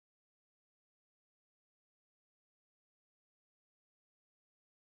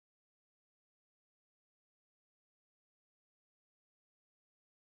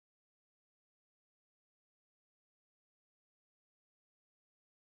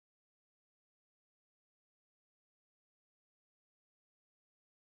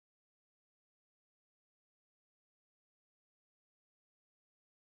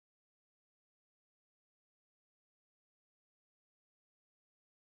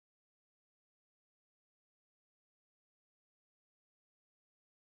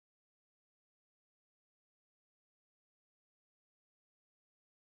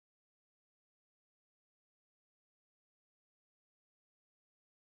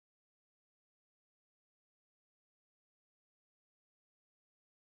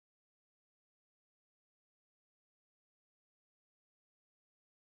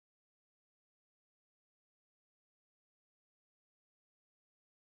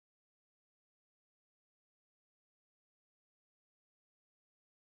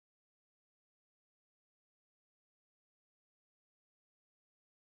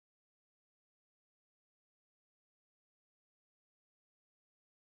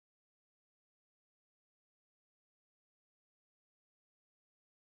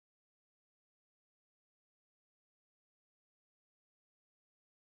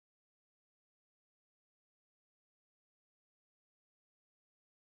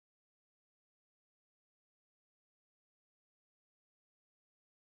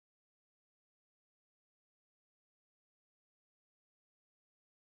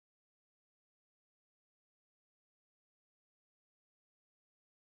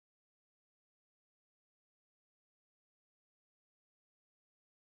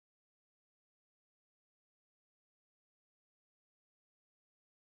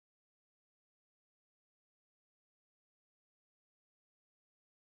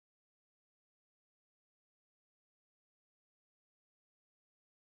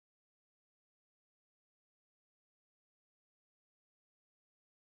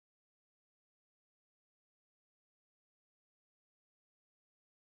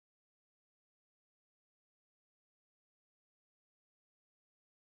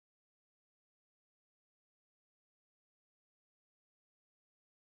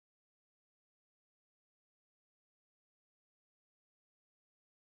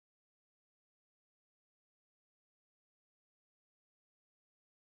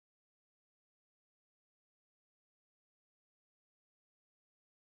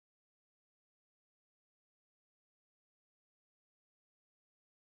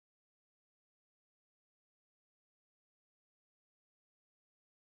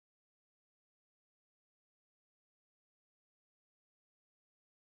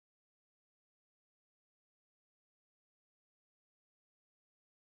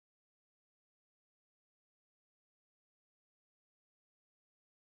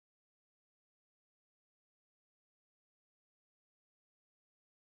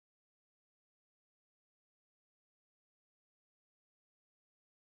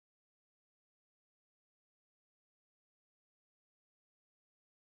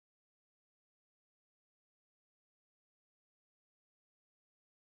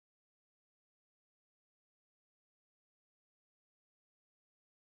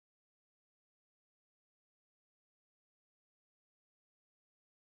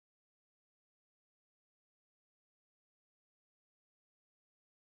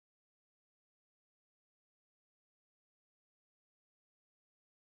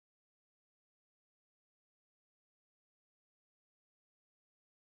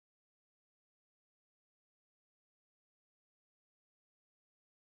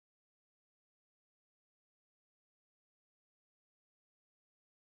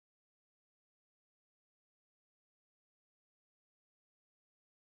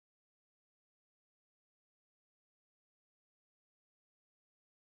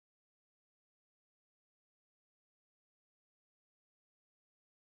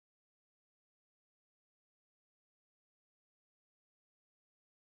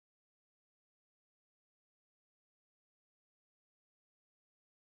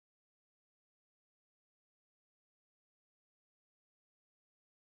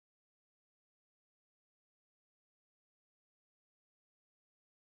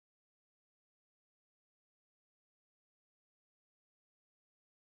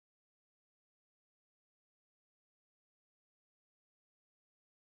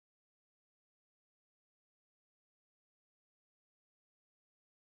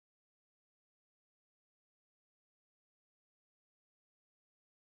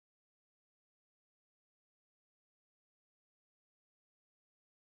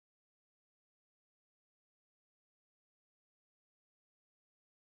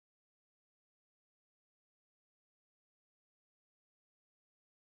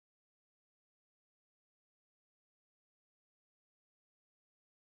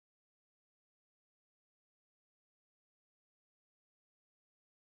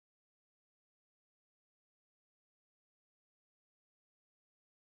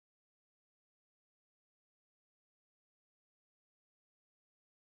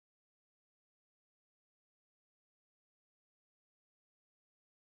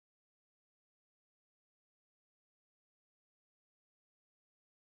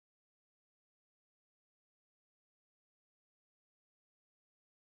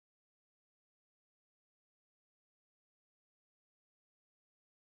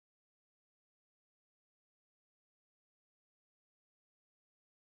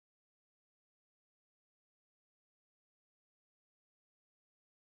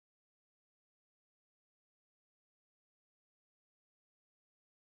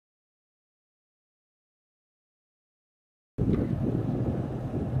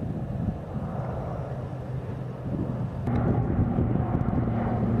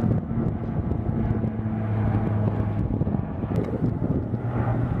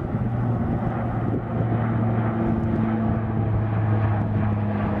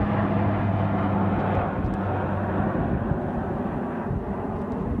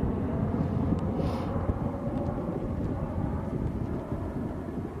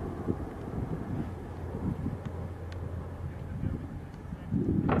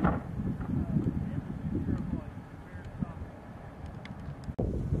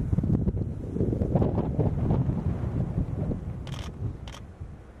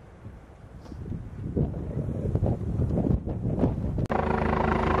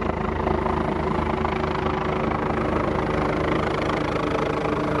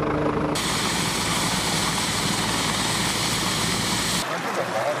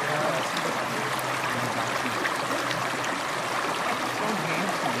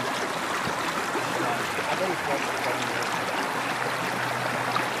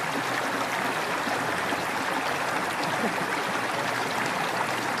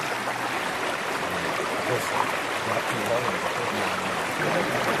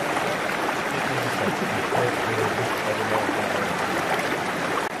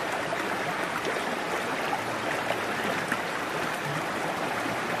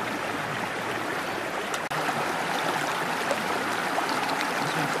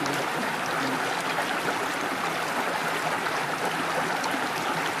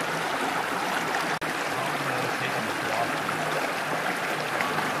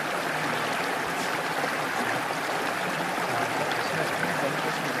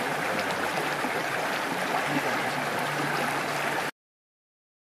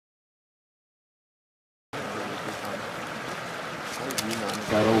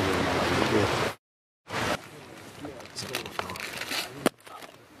Got over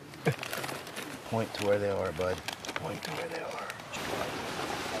it. Point to where they are, bud. Point to where they are.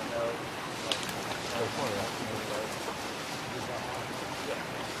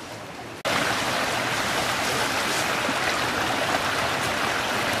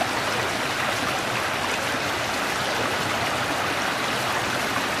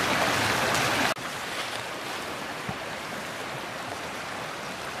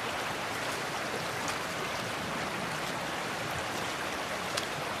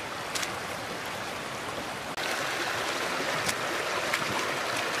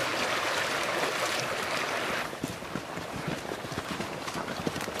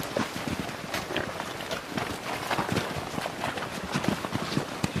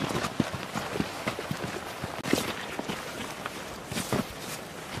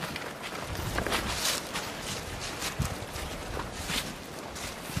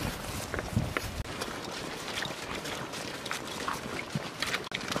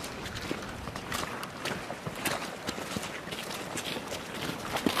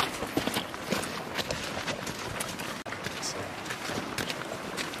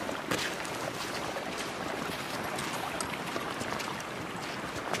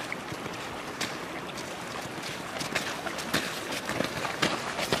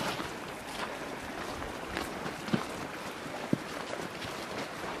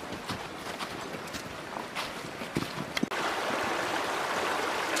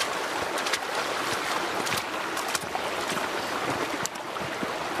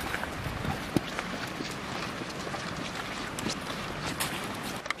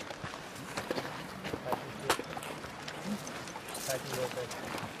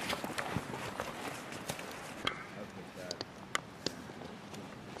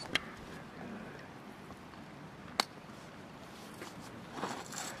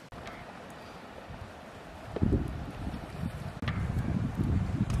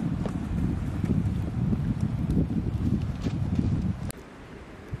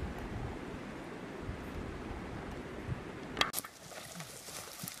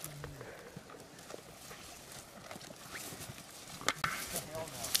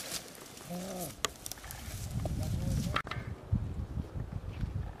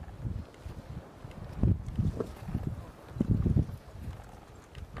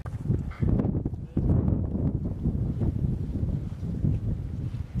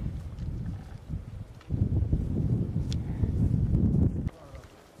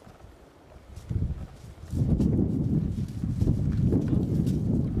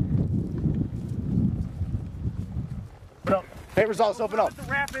 Hey, results, open up.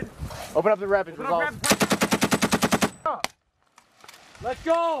 Open up the rapid results. Let's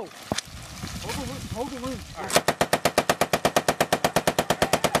go! Hold the loop.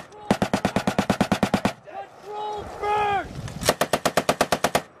 Let's roll first!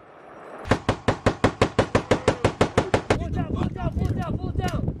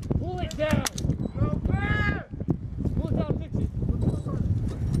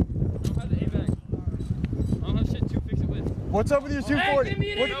 What's up with your 240? Hey, give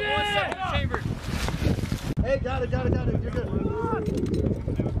me an chamber. Hey, got it. You're good.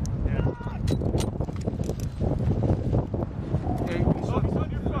 Hey,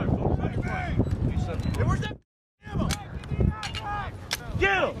 where's that ammo?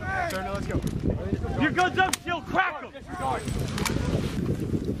 Get him! Let's go. Your gun's up, shield, crack him!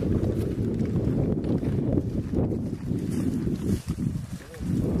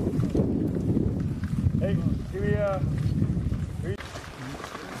 Hey, give me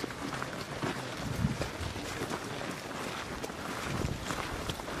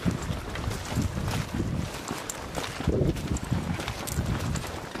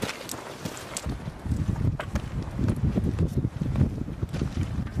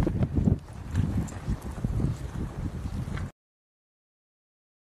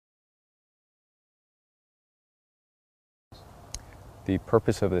The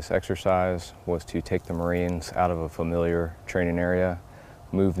purpose of this exercise was to take the Marines out of a familiar training area,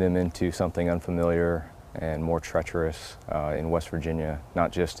 move them into something unfamiliar and more treacherous in West Virginia,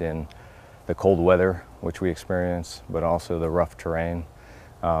 not just in the cold weather, which we experience, but also the rough terrain,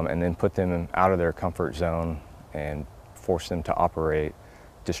 and then put them out of their comfort zone and force them to operate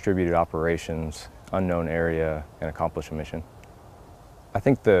distributed operations, unknown area, and accomplish a mission. I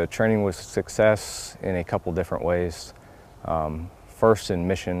think the training was a success in a couple different ways. First, in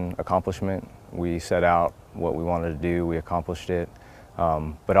mission accomplishment, we set out what we wanted to do, we accomplished it,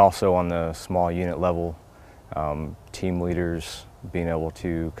 but also on the small unit level, team leaders being able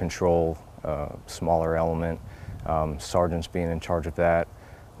to control a smaller element, sergeants being in charge of that.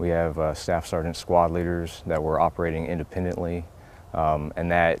 We have staff sergeant squad leaders that were operating independently,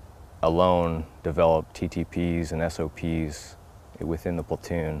 and that alone developed TTPs and SOPs within the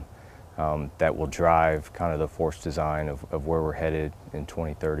platoon that will drive kind of the force design of where we're headed in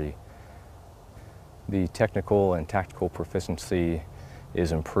 2030. The technical and tactical proficiency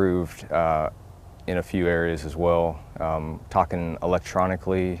is improved in a few areas as well. Talking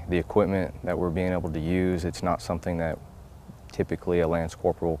electronically, the equipment that we're being able to use, it's not something that typically a Lance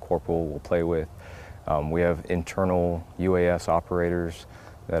Corporal will play with. We have internal UAS operators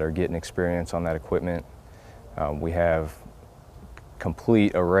that are getting experience on that equipment. We have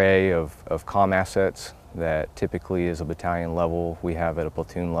complete array of comm assets that typically is a battalion level, we have at a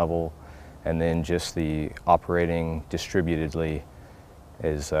platoon level, and then just the operating distributedly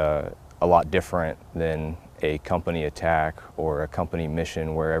is a lot different than a company attack or a company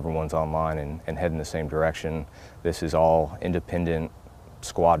mission where everyone's online and heading the same direction. This is all independent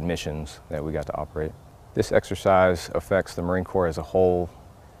squad missions that we got to operate. This exercise affects the Marine Corps as a whole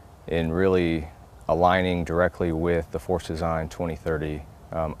in really aligning directly with the Force Design 2030.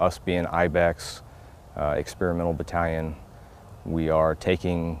 Us being IBEX, experimental battalion, we are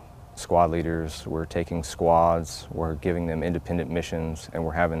taking squad leaders, we're taking squads, we're giving them independent missions, and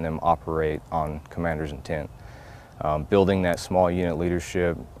we're having them operate on commander's intent. Building that small unit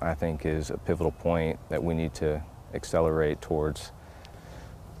leadership, I think, is a pivotal point that we need to accelerate towards.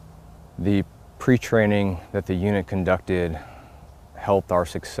 The pre-training that the unit conducted helped our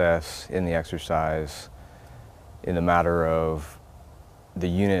success in the exercise in the matter of the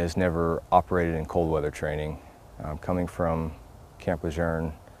unit has never operated in cold weather training. Coming from Camp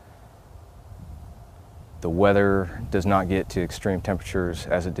Lejeune, the weather does not get to extreme temperatures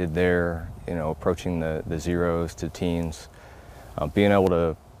as it did there, approaching the zeros to teens. Being able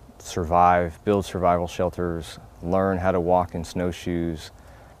to survive, build survival shelters, learn how to walk in snowshoes.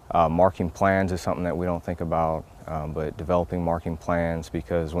 Marking plans is something that we don't think about, but developing marking plans,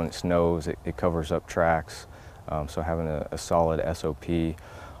 because when it snows, it covers up tracks. So having a solid SOP,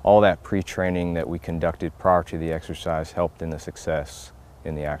 all that pre-training that we conducted prior to the exercise helped in the success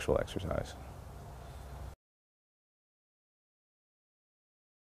in the actual exercise.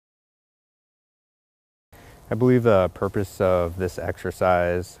 I believe the purpose of this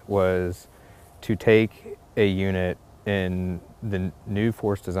exercise was to take a unit in the new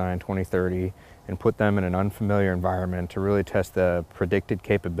Force Design 2030 and put them in an unfamiliar environment to really test the predicted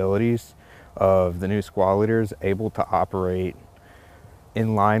capabilities of the new squad leaders, able to operate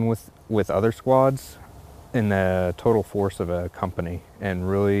in line with other squads in the total force of a company, and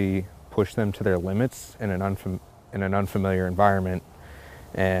really push them to their limits in an unfamiliar environment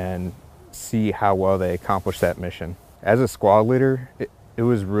and see how well they accomplish that mission. As a squad leader, it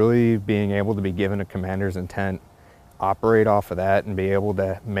was really being able to be given a commander's intent, operate off of that, and be able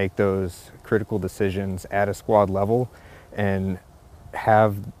to make those critical decisions at a squad level and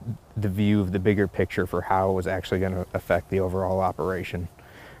have the view of the bigger picture for how it was actually going to affect the overall operation.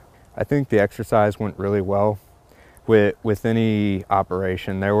 I think the exercise went really well. With any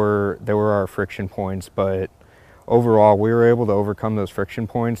operation, there were our friction points, but overall, we were able to overcome those friction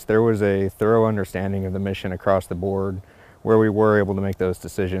points. There was a thorough understanding of the mission across the board where we were able to make those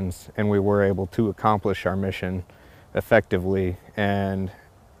decisions, and we were able to accomplish our mission effectively and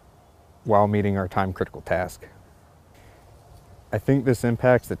while meeting our time critical task. I think this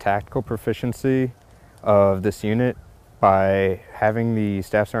impacts the tactical proficiency of this unit by having the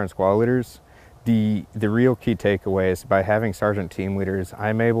staff sergeant squad leaders. The real key takeaway is by having sergeant team leaders,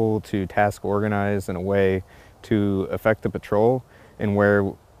 I'm able to task organize in a way to affect the patrol, and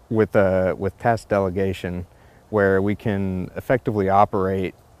where with task delegation, where we can effectively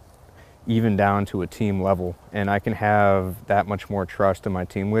operate even down to a team level, and I can have that much more trust in my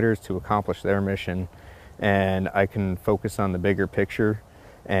team leaders to accomplish their mission, and I can focus on the bigger picture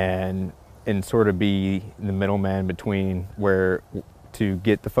and sort of be the middleman between where to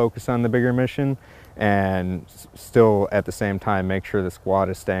get the focus on the bigger mission and still at the same time make sure the squad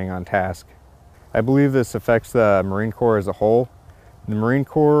is staying on task. I believe this affects the Marine Corps as a whole. The Marine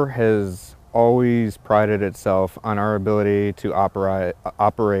Corps has always prided itself on our ability to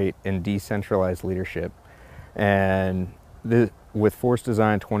operate in decentralized leadership. And with Force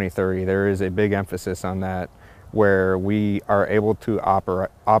Design 2030, there is a big emphasis on that, where we are able to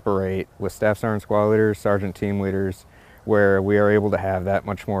operate with staff sergeant squad leaders, sergeant team leaders, where we are able to have that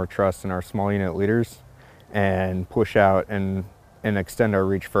much more trust in our small unit leaders and push out and extend our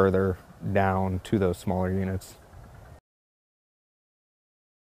reach further down to those smaller units.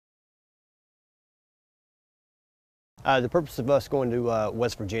 The purpose of us going to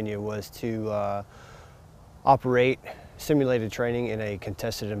West Virginia was to operate simulated training in a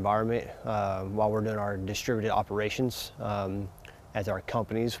contested environment while we're doing our distributed operations, as our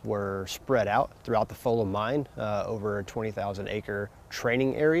companies were spread out throughout the Fola Mine over a 20,000 acre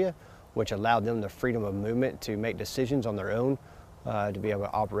training area, which allowed them the freedom of movement to make decisions on their own, to be able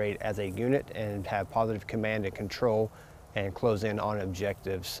to operate as a unit and have positive command and control and close in on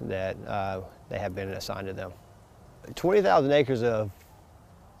objectives that they have been assigned to them. 20,000 acres of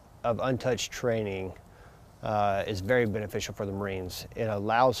untouched training is very beneficial for the Marines. It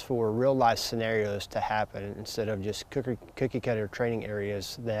allows for real life scenarios to happen instead of just cookie cutter training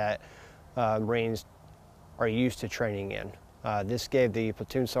areas that Marines are used to training in. This gave the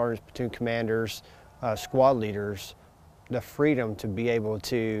platoon sergeants, platoon commanders, squad leaders the freedom to be able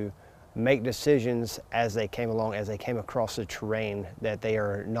to make decisions as they came along, as they came across the terrain that they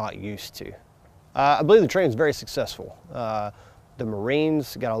are not used to. I believe the training is very successful. The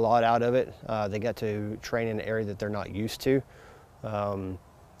Marines got a lot out of it. They got to train in an area that they're not used to.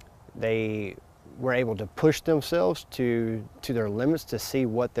 They were able to push themselves to their limits to see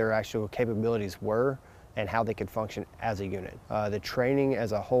what their actual capabilities were and how they could function as a unit. The training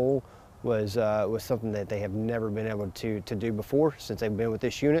as a whole was something that they have never been able to do before since they've been with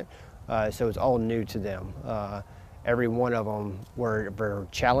this unit. So it's all new to them. Every one of them were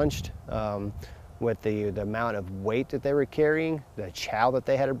challenged with the amount of weight that they were carrying, the chow that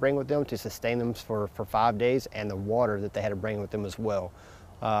they had to bring with them to sustain them for 5 days, and the water that they had to bring with them as well.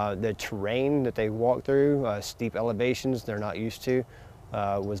 The terrain that they walked through, steep elevations they're not used to,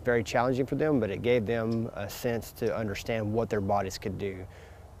 was very challenging for them, but it gave them a sense to understand what their bodies could do.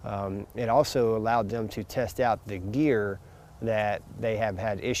 It also allowed them to test out the gear that they have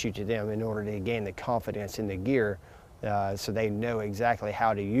had issued to them in order to gain the confidence in the gear, so they know exactly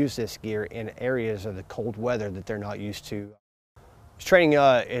how to use this gear in areas of the cold weather that they're not used to. This training,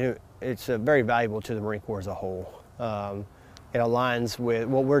 it's very valuable to the Marine Corps as a whole. It aligns with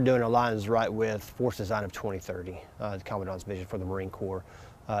what we're doing, aligns right with Force Design of 2030, the Commandant's vision for the Marine Corps.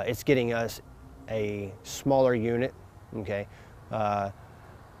 It's getting us a smaller unit, okay,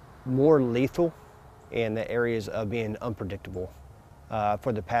 more lethal in the areas of being unpredictable.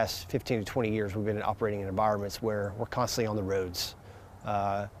 For the past 15 to 20 years, we've been operating in environments where we're constantly on the roads.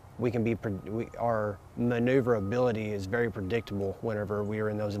 Our maneuverability is very predictable whenever we are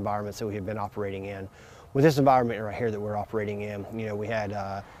in those environments that we have been operating in. With this environment right here that we're operating in, you know, we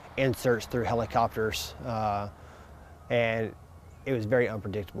had inserts through helicopters, and it was very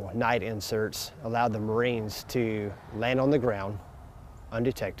unpredictable. Night inserts allowed the Marines to land on the ground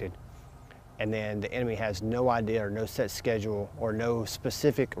undetected, and then the enemy has no idea or no set schedule or no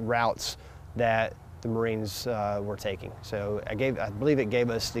specific routes that the Marines were taking. So I believe it gave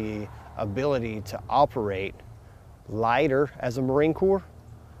us the ability to operate lighter as a Marine Corps,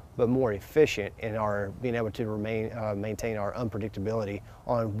 but more efficient in our being able to maintain our unpredictability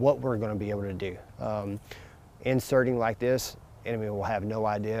on what we're going to be able to do. Inserting like this, enemy will have no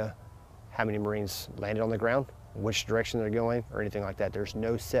idea how many Marines landed on the ground, which direction they're going, or anything like that. There's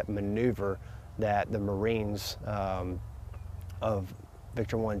no set maneuver that the Marines of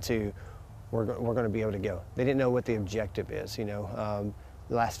Victor 1 and 2 we're going to be able to go. They didn't know what the objective is. You know,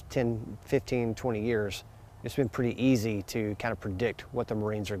 the last 10, 15, 20 years, it's been pretty easy to kind of predict what the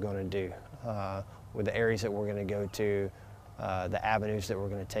Marines are going to do, with the areas that we're going to go to, the avenues that we're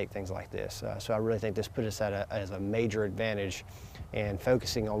going to take, things like this. So I really think this put us as a major advantage in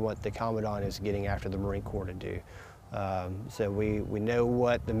focusing on what the Commandant is getting after the Marine Corps to do. So we know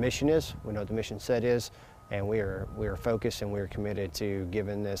what the mission is, we know what the mission set is, and we are focused and we are committed to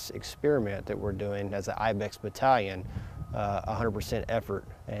giving this experiment that we're doing as the IBEX Battalion 100% effort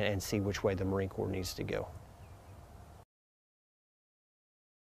and see which way the Marine Corps needs to go.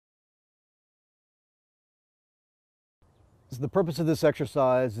 So the purpose of this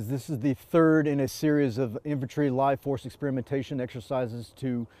exercise is this is the third in a series of infantry live force experimentation exercises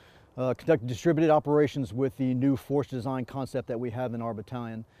to conduct distributed operations with the new force design concept that we have in our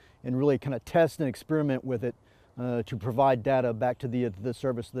battalion, and really kind of test and experiment with it to provide data back to the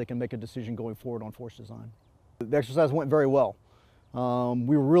service so they can make a decision going forward on force design. The exercise went very well.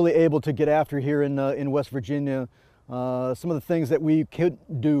 We were really able to get after here in West Virginia some of the things that we could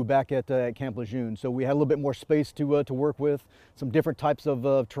do back at Camp Lejeune. So we had a little bit more space to work with, some different types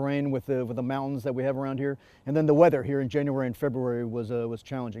of terrain with the mountains that we have around here, and then the weather here in January and February was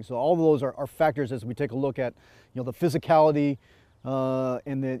challenging. So all of those are factors as we take a look at, you know, the physicality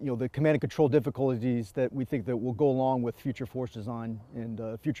and the command and control difficulties that we think that will go along with future force design and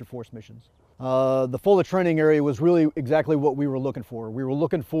future force missions. The Fola training area was really exactly what we were looking for. We were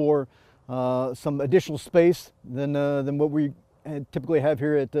looking for some additional space than what we typically have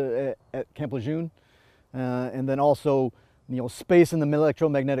here at Camp Lejeune, and then also, you know, space in the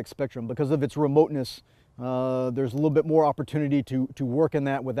electromagnetic spectrum. Because of its remoteness, there's a little bit more opportunity to work in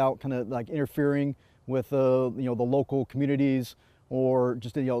that without kind of like interfering with you know, the local communities, or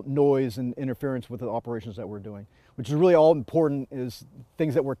just, you know, noise and interference with the operations that we're doing, which is really all important, is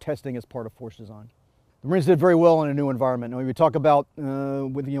things that we're testing as part of force design. The Marines did very well in a new environment. I mean, we talk about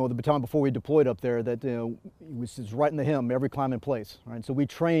with, you know, the battalion before we deployed up there, that it was right in the hymn, every climb in place, right? So we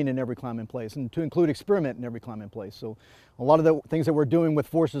train in every climb in place, and to include experiment in every climb in place. So a lot of the things that we're doing with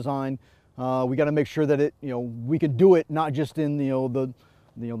force design, we got to make sure that you know, we can do it not just in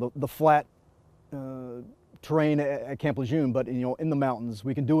the flat terrain at Camp Lejeune, but, you know, in the mountains.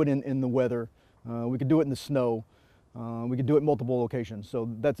 We can do it in the weather. We can do it in the snow. We can do it in multiple locations. So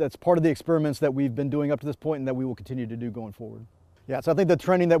that's part of the experiments that we've been doing up to this point, and that we will continue to do going forward. Yeah, so I think the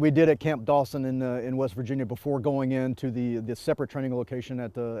training that we did at Camp Dawson in West Virginia before going into the separate training location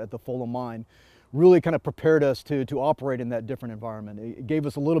at the Fola Mine really kind of prepared us to operate in that different environment. It gave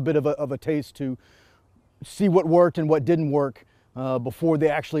us a little bit of a taste to see what worked and what didn't work before they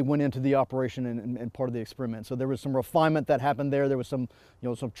actually went into the operation and part of the experiment. So there was some refinement that happened there. There was some, you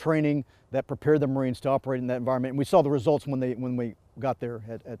know, some training that prepared the Marines to operate in that environment. And we saw the results when we got there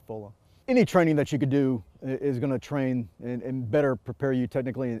at Fola. Any training that you could do is going to train and better prepare you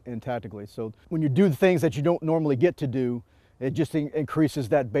technically and tactically. So when you do the things that you don't normally get to do, it just increases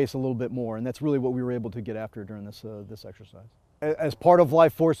that base a little bit more. And that's really what we were able to get after during this exercise. As part of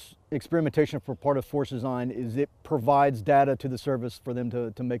live force experimentation for part of force design, is it provides data to the service for them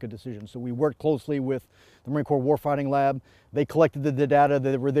to make a decision. So we worked closely with the Marine Corps Warfighting Lab. They collected the data.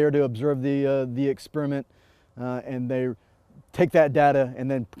 They were there to observe the experiment, and they take that data and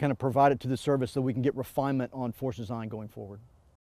then kind of provide it to the service so we can get refinement on force design going forward.